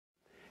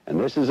And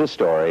this is a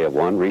story of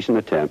one recent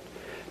attempt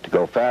to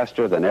go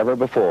faster than ever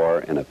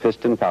before in a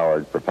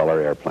piston-powered propeller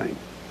airplane.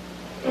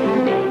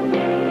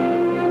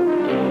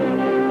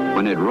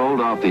 When it rolled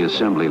off the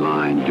assembly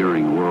line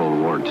during World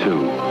War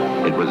II,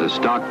 it was a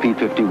stock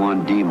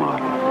P-51D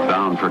model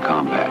bound for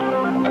combat.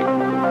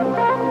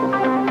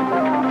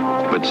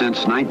 But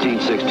since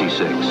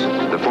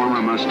 1966, the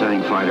former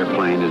Mustang fighter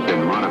plane has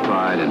been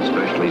modified and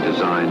specially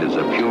designed as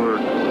a pure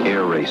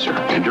air racer.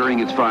 And during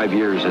its 5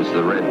 years as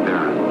the Red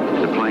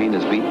Baron, the plane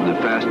has beaten the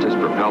fastest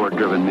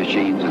propeller-driven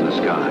machines in the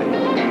sky.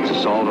 Its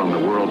assault on the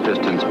world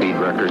piston speed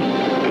record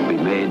will be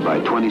made by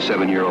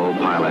 27-year-old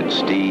pilot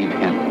Steve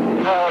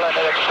Hinton. Well, let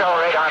it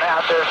accelerate on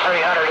out there,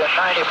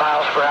 390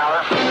 miles per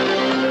hour.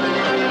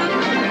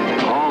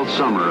 All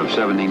summer of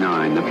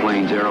 '79, the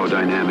plane's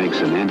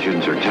aerodynamics and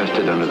engines are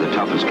tested under the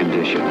toughest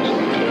conditions.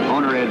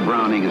 Owner Ed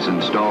Browning has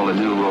installed a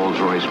new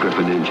Rolls-Royce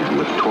Griffin engine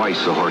with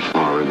twice the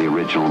horsepower of the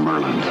original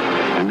Merlin.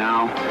 And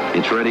now,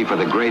 it's ready for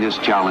the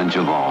greatest challenge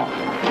of all.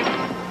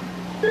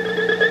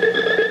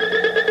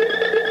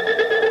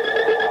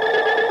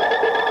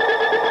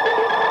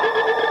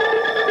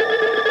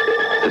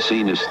 The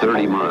scene is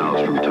 30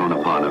 miles from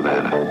Tonopah,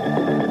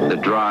 Nevada. The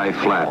dry,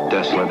 flat,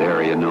 desolate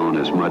area known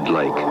as Mud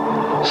Lake,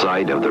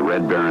 site of the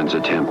Red Baron's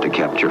attempt to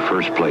capture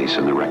first place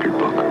in the record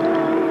book.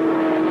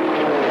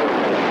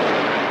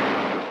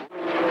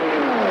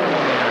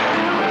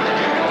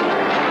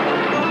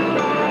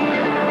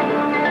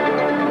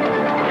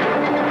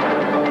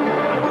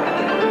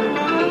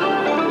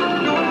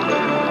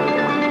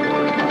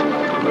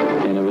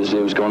 And it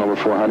was going over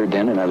 400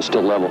 then, and I was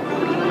still level.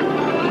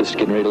 Just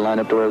getting ready to line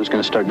up to where I was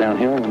going to start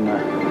downhill, and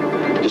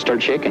just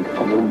started shaking.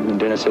 And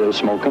then I said it was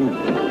smoking.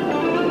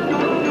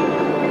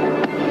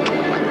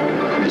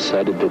 I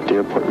decided that the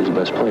airport was the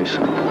best place.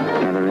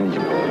 Another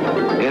engine.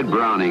 Ed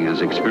Browning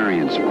has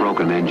experienced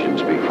broken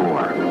engines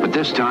before, but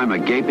this time a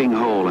gaping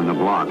hole in the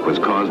block was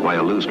caused by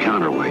a loose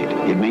counterweight.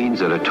 It means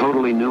that a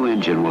totally new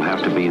engine will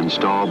have to be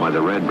installed by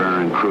the Red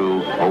Baron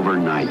crew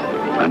overnight.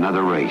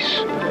 Another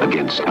race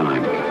against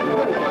time.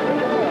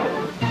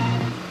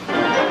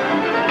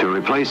 To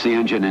replace the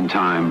engine in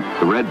time,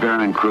 the Red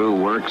Baron crew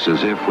works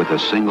as if with a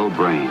single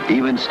brain.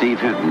 Even Steve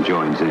Hinton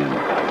joins in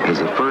as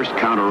the first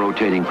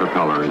counter-rotating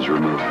propeller is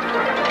removed.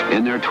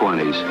 In their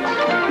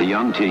 20s, the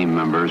young team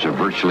members are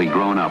virtually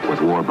grown up with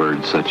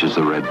warbirds such as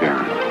the Red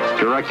Baron.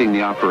 Directing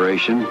the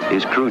operation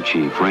is crew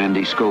chief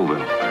Randy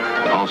Scoville.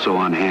 Also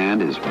on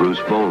hand is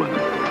Bruce Boland,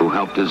 who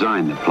helped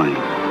design the plane,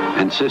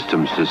 and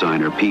systems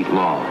designer Pete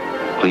Law,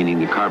 cleaning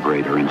the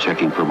carburetor and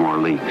checking for more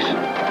leaks.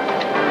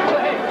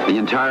 The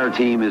entire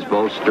team is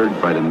bolstered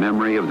by the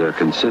memory of their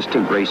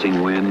consistent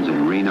racing wins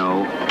in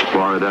Reno,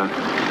 Florida,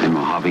 and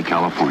Mojave,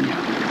 California.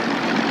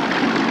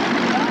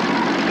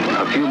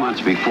 A few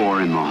months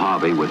before in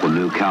Mojave with the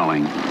new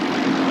cowling,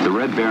 the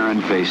Red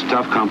Baron faced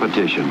tough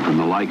competition from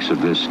the likes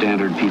of this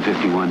standard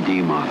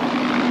P-51D model.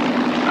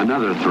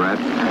 Another threat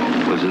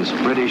was this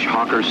British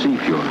Hawker Sea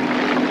Fury.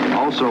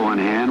 Also on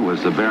hand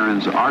was the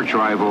Baron's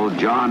arch-rival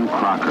John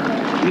Crocker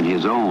in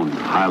his own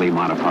highly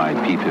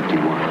modified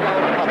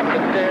P-51.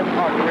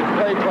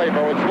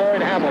 It's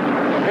Lloyd Hamilton.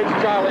 It's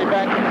Charlie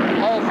Beck.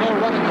 Also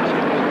running the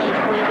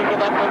screen into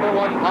that number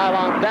one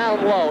pylon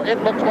down low.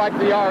 It looks like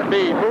the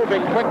RB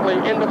moving quickly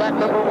into that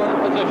number one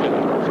position.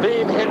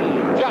 Steve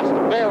Hinton just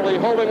barely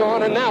holding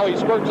on, and now he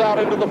squirts out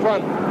into the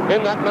front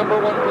in that number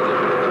one position.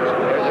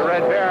 There's the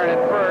Red Baron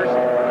at first.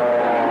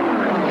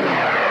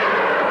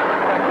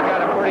 Looks like you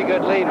got a pretty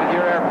good lead with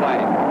your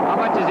airplane. How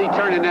much is he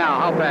turning now?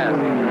 How fast?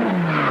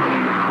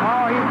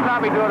 Oh, he's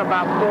probably doing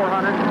about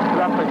 400,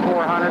 roughly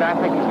 400. I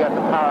think he's got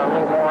the power a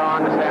little more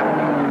on this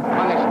afternoon.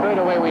 On the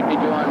straightaway, we'd be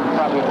doing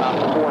probably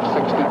about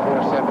 460,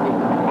 470.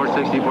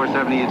 460,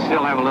 470. You'd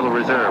still have a little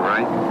reserve,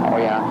 right? Oh,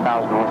 yeah,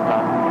 1,000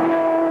 horsepower.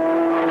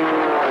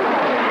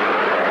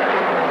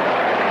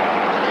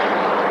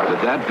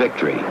 With that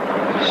victory,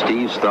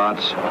 Steve's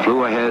thoughts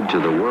flew ahead to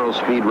the world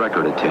speed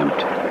record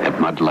attempt at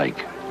Mud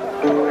Lake.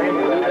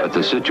 But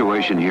the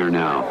situation here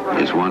now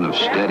is one of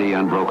steady,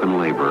 unbroken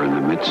labor in the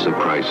midst of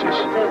crisis.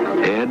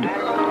 Ed,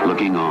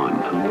 looking on.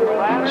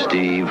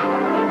 Steve,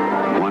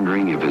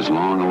 wondering if his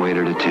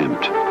long-awaited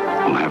attempt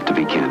will have to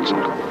be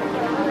canceled.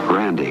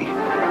 Randy,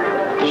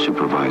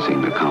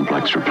 supervising the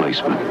complex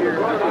replacement.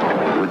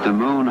 With the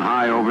moon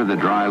high over the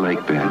dry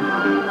lake bed,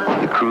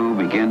 the crew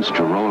begins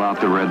to roll out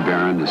the Red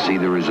Baron to see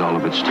the result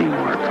of its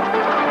teamwork.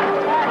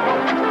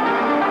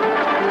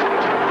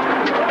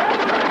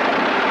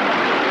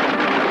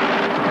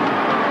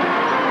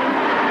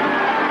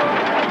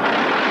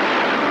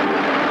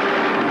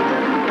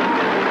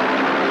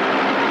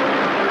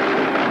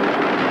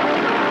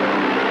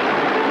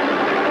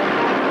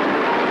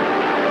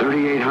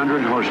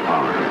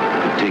 Horsepower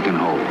have taken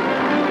hold.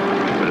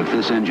 But if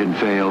this engine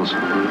fails,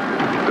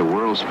 the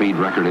world speed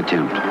record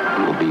attempt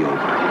will be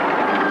over.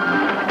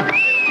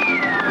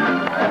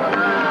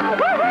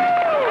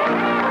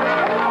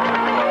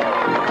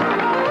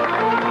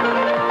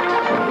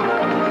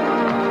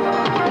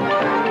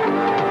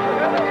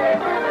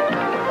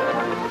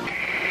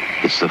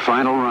 It's the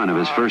final run of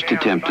his first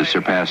attempt to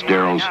surpass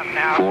Darrell's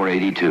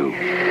 482. This thing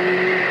is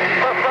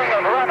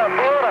running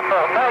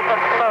beautiful, nice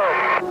and slow.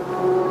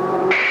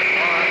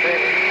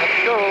 Let's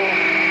go.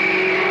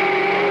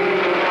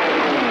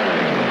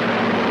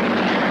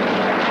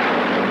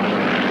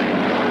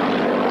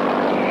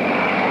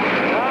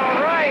 All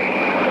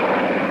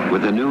right.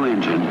 With the new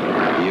engine,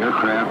 the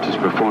aircraft has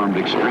performed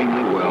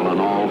extremely well on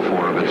all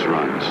 4 of its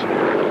runs.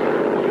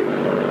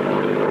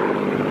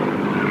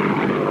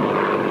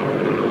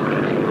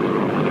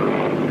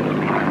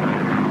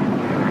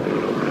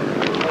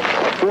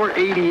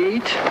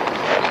 488.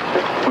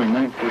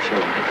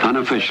 0.947.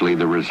 Unofficially,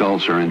 the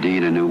results are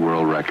indeed a new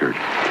world record.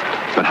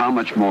 But how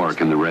much more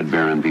can the Red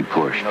Baron be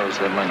pushed?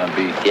 That might not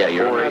be. Yeah,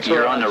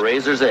 you're on the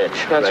razor's edge.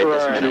 That's right where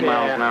this minute. 2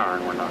 miles an hour,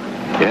 and we're not.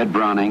 Ed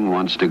Browning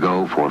wants to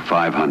go for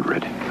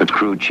 500. But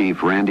crew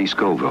chief Randy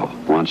Scoville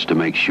wants to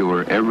make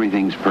sure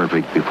everything's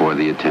perfect before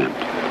the attempt.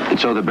 And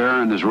so the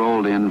Baron is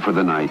rolled in for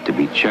the night to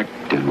be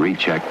checked and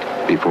rechecked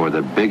before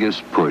the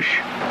biggest push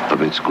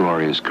of its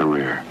glorious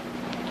career.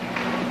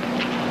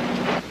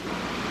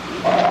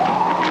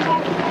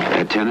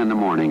 At 10 in the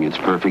morning, it's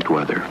perfect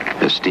weather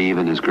as Steve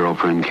and his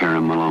girlfriend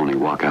Karen Maloney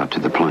walk out to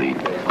the plane.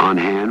 On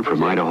hand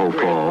from Idaho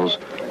Falls,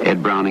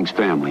 Ed Browning's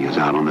family is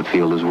out on the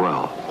field as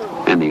well,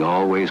 and the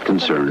always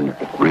concerned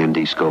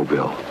Randy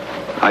Scoville.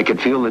 I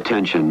could feel the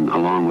tension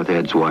along with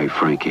Ed's wife,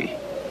 Frankie.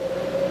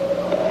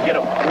 Get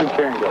him. Where'd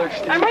Karen go?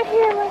 I'm right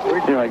here.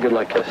 All right, good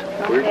luck, guys.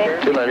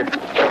 See you later.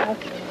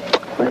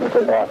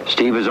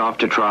 Steve is off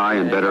to try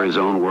and better his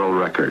own world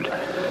record,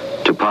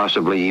 to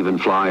possibly even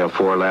fly a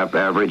 4-lap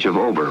average of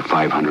over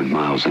 500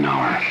 miles an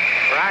hour.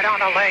 Right on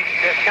the lake,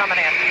 just coming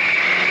in.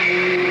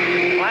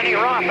 Plenty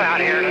rough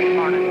out here this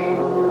morning.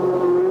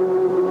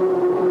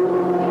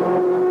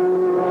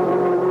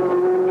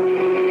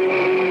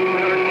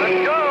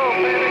 Let's go,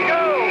 baby,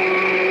 go!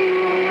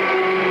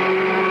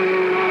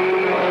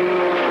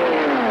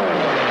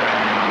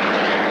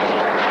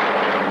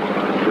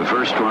 The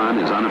first run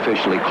is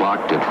unofficially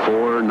clocked at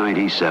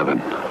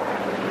 4:97.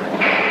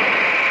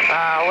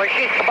 Was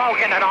she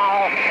smoking at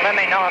all? Let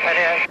me know if it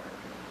is.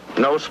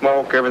 No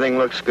smoke, everything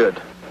looks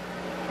good.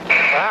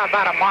 Well,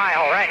 about a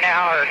mile right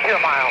now, or 2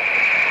 miles.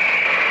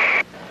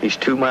 He's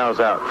 2 miles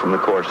out from the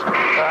course.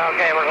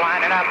 Okay, we're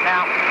lining up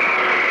now.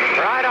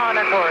 Right on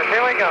the course.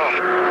 Here we go.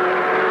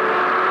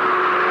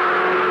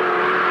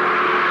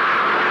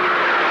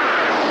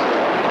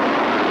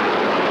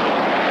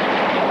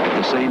 At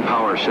the same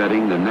power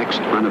setting, the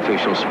next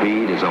unofficial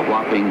speed is a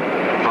whopping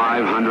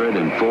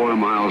 504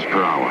 miles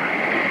per hour.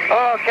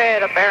 Okay,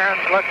 the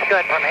Barons looks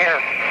good from here.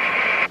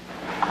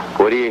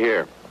 What do you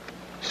hear?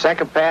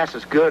 Second pass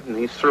is good, and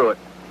he's through it.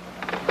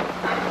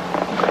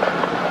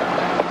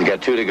 You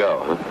got 2 to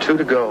go, huh? 2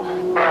 to go.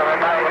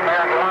 Everybody, the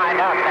Barons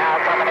lined up now,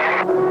 coming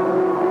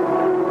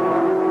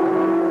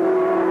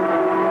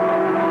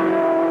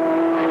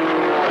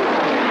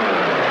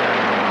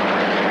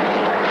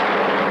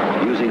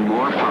in. Using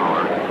more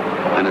power,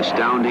 an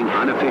astounding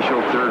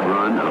unofficial third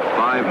run of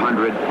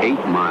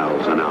 508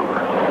 miles an hour.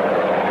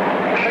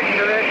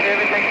 Picture this,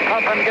 everything's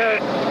pumping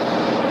good.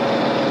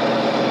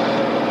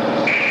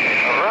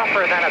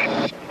 Rougher than a...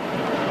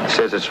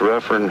 Says it's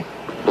rougher than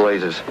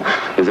blazes.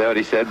 Is that what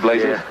he said,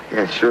 Blazes?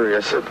 Yeah, sure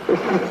is. Okay,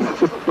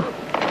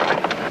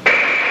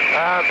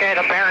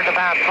 the Barons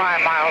about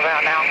 5 miles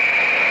out now.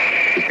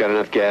 He's got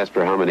enough gas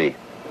for how many?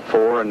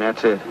 4, and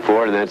that's it.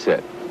 4, and that's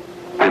it.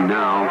 And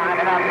now,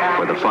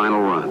 for the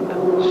final run,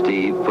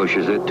 Steve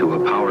pushes it to a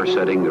power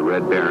setting the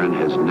Red Baron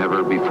has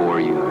never before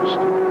used.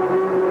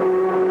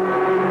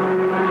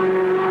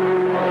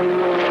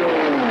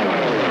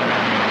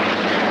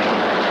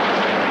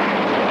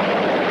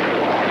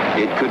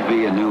 It could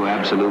be a new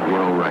absolute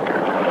world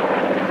record.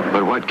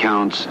 But what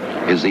counts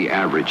is the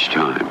average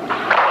time.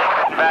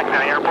 Back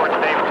now, airport,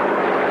 Steve.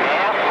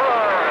 Yes,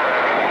 sir.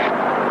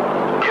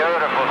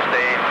 Beautiful,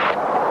 Steve.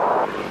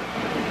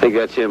 I think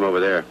that's him over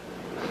there.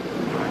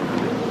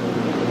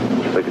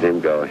 Look at him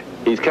go.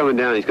 He's coming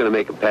down. He's going to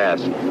make a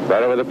pass.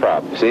 Right over the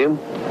prop. See him?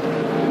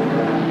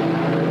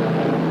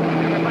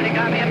 Everybody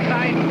got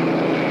inside?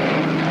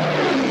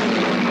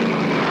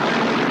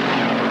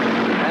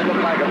 That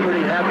looked like a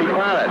pretty happy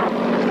pilot.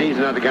 Steve's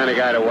not the kind of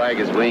guy to wag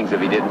his wings if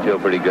he didn't feel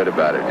pretty good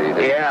about it, do you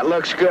think? Yeah, it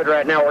looks good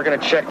right now. We're going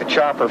to check the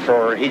chopper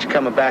for each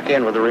coming back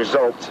in with the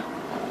results.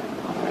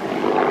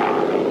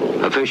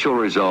 Official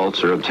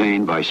results are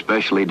obtained by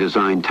specially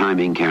designed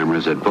timing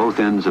cameras at both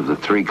ends of the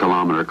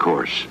 3-kilometer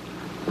course.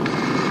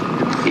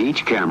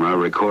 Each camera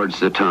records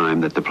the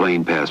time that the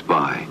plane passed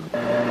by.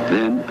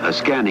 Then a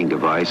scanning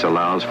device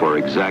allows for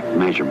exact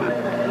measurement.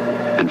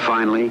 And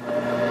finally,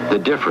 the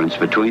difference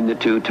between the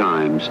 2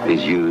 times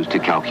is used to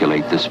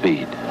calculate the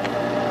speed.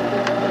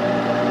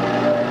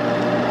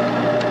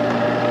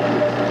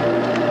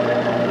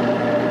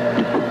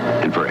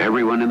 And for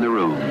everyone in the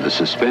room, the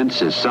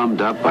suspense is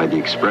summed up by the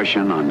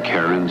expression on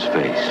Karen's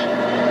face.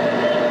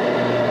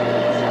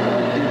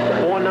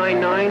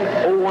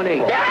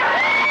 499-018.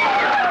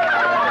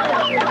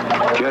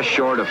 Just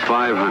short of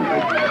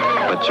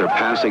 500, but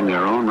surpassing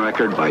their own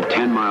record by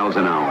 10 miles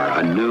an hour,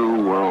 a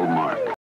new world mark.